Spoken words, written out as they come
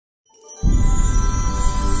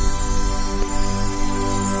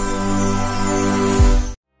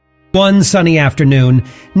One sunny afternoon,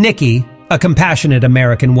 Nikki, a compassionate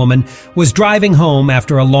American woman, was driving home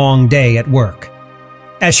after a long day at work.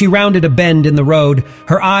 As she rounded a bend in the road,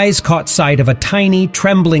 her eyes caught sight of a tiny,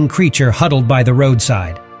 trembling creature huddled by the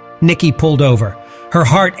roadside. Nikki pulled over, her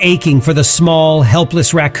heart aching for the small,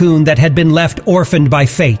 helpless raccoon that had been left orphaned by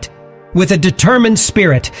fate. With a determined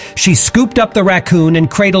spirit, she scooped up the raccoon and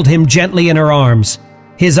cradled him gently in her arms.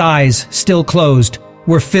 His eyes, still closed,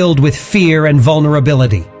 were filled with fear and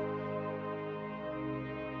vulnerability.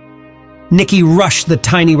 Nikki rushed the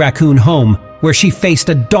tiny raccoon home, where she faced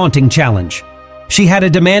a daunting challenge. She had a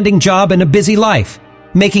demanding job and a busy life,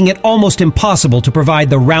 making it almost impossible to provide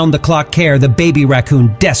the round-the-clock care the baby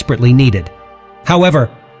raccoon desperately needed. However,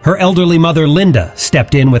 her elderly mother, Linda,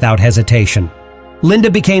 stepped in without hesitation. Linda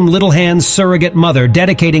became Little Hand's surrogate mother,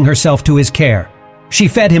 dedicating herself to his care. She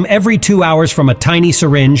fed him every 2 hours from a tiny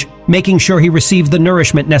syringe, making sure he received the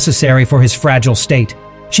nourishment necessary for his fragile state.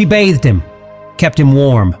 She bathed him, kept him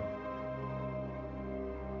warm.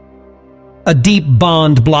 A deep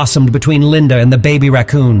bond blossomed between Linda and the baby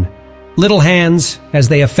raccoon. Little Hands, as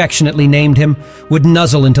they affectionately named him, would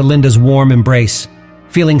nuzzle into Linda's warm embrace,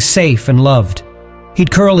 feeling safe and loved. He'd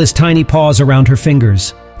curl his tiny paws around her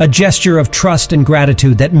fingers, a gesture of trust and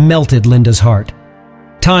gratitude that melted Linda's heart.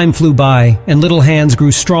 Time flew by, and Little Hands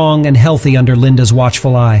grew strong and healthy under Linda's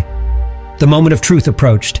watchful eye. The moment of truth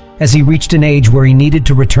approached, as he reached an age where he needed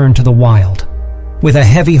to return to the wild. With a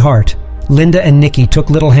heavy heart, Linda and Nikki took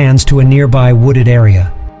Little Hands to a nearby wooded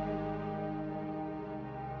area.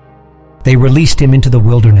 They released him into the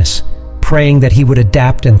wilderness, praying that he would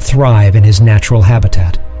adapt and thrive in his natural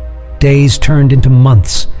habitat. Days turned into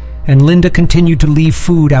months, and Linda continued to leave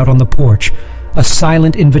food out on the porch, a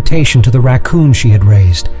silent invitation to the raccoon she had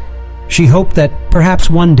raised. She hoped that perhaps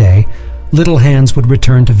one day, Little Hands would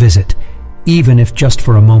return to visit, even if just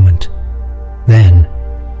for a moment. Then,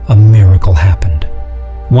 a miracle happened.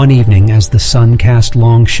 One evening, as the sun cast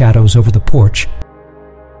long shadows over the porch,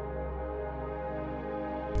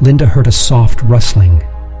 Linda heard a soft rustling.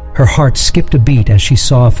 Her heart skipped a beat as she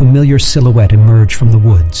saw a familiar silhouette emerge from the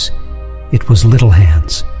woods. It was Little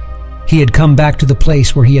Hands. He had come back to the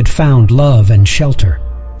place where he had found love and shelter.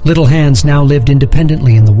 Little Hands now lived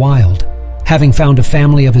independently in the wild, having found a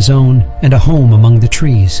family of his own and a home among the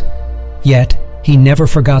trees. Yet, he never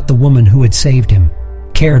forgot the woman who had saved him,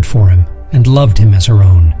 cared for him, and loved him as her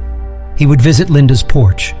own. He would visit Linda's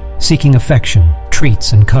porch, seeking affection,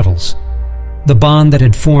 treats, and cuddles. The bond that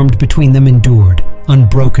had formed between them endured,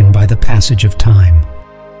 unbroken by the passage of time.